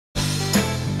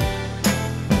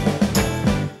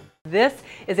This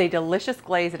is a delicious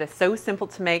glaze. It is so simple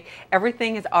to make.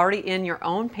 Everything is already in your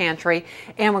own pantry,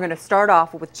 and we're going to start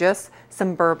off with just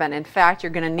some bourbon. In fact,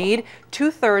 you're going to need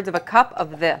 2/3 of a cup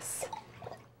of this.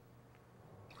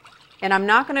 And I'm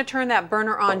not going to turn that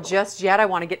burner on just yet. I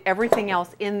want to get everything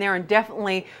else in there, and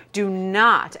definitely do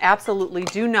not, absolutely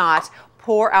do not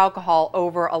pour alcohol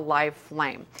over a live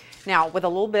flame. Now, with a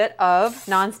little bit of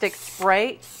nonstick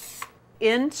spray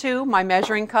into my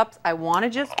measuring cups, I want to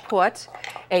just put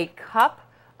a cup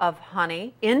of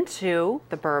honey into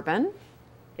the bourbon.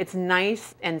 It's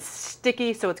nice and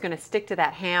sticky, so it's going to stick to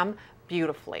that ham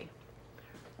beautifully.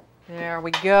 There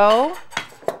we go.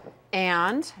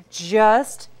 And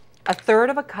just 1/3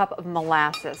 of a cup of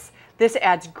molasses. This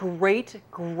adds great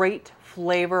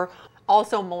flavor.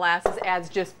 Also, molasses adds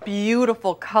just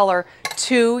beautiful color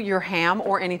to your ham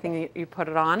or anything you put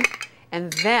it on.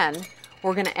 And then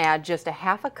we're going to add just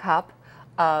 1/2 cup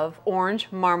of orange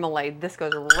marmalade. This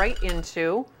goes right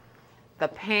into the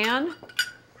pan.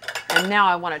 And now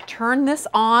I want to turn this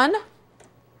on.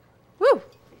 Woo!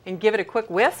 And give it a quick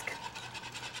whisk.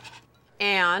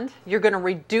 And you're going to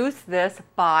reduce this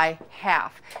by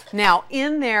half. Now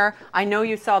in there, I know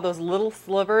you saw those little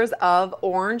slivers of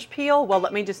orange peel. Well,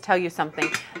 let me just tell you something.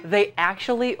 They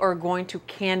actually are going to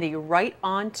candy right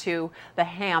onto the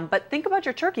ham. But think about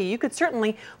your turkey. You could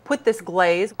certainly put this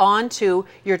glaze onto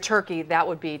your turkey. That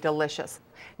would be delicious.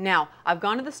 Now, I've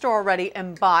gone to the store already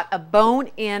and bought a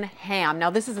bone-in ham.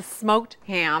 Now this is a smoked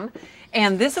ham,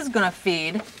 and this is going to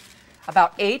feed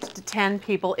about 8 to 10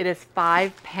 people. It is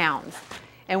 5 pounds.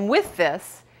 And with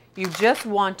this, you just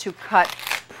want to cut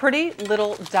pretty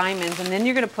little diamonds, and then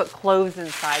you're going to put cloves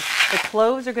inside. The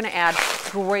cloves are going to add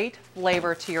great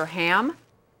flavor to your ham.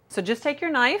 So just take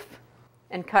your knife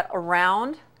and cut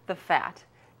around the fat,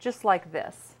 just like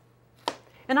this.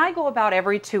 And I go about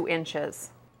every 2 inches.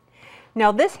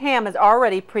 Now this ham is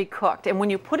already pre-cooked, and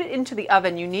when you put it into the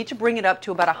oven, you need to bring it up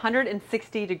to about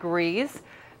 160 degrees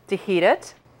to heat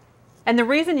it. And the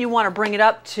reason you want to bring it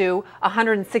up to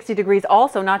 160 degrees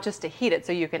also, not just to heat it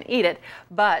so you can eat it,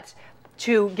 but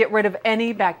to get rid of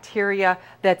any bacteria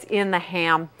that's in the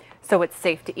ham so it's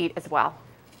safe to eat as well.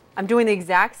 I'm doing the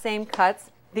exact same cuts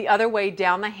the other way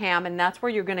down the ham, and that's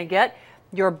where you're going to get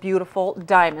your beautiful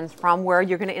diamonds from, where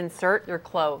you're going to insert your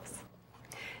cloves.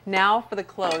 Now for the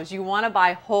cloves. You want to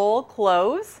buy whole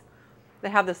cloves. They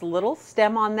have this little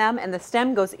stem on them, and the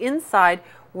stem goes inside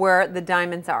where the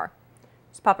diamonds are.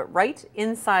 Just pop it right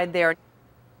inside there.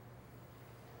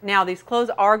 Now these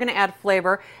cloves are going to add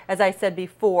flavor, as I said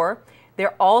before.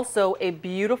 They're also a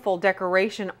beautiful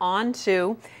decoration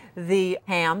onto the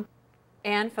ham.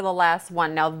 And for the last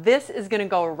one, now this is going to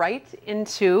go right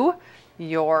into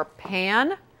your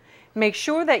pan. Make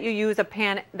sure that you use a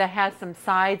pan that has some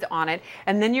sides on it,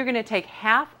 and then you're going to take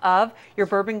half of your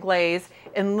bourbon glaze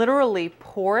and literally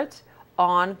pour it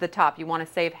on the top. You want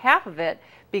to save half of it,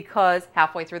 because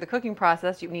halfway through the cooking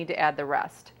process, you need to add the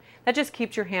rest. That just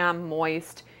keeps your ham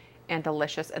moist and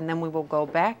delicious. And then we will go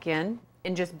back in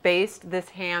and just baste this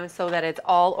ham so that it's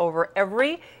all over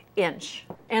every inch.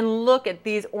 And look at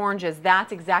these oranges.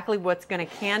 That's exactly what's going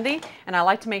to candy. And I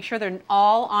like to make sure they're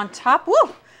all on top.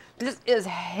 Woo! This is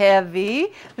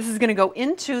heavy. This is going to go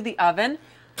into the oven.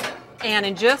 And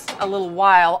in just a little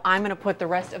while, I'm going to put the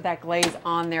rest of that glaze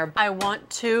on there. I want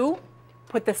to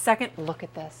put the second, look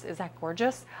at this, is that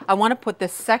gorgeous? I want to put the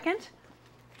second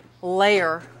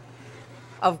layer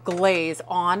of glaze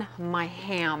on my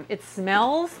ham. It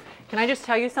smells, can I just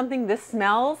tell you something? This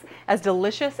smells as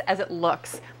delicious as it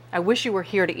looks. I wish you were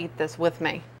here to eat this with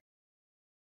me.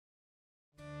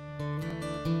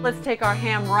 Let's take our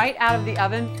ham right out of the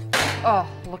oven. Oh,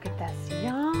 look at this,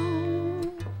 yum.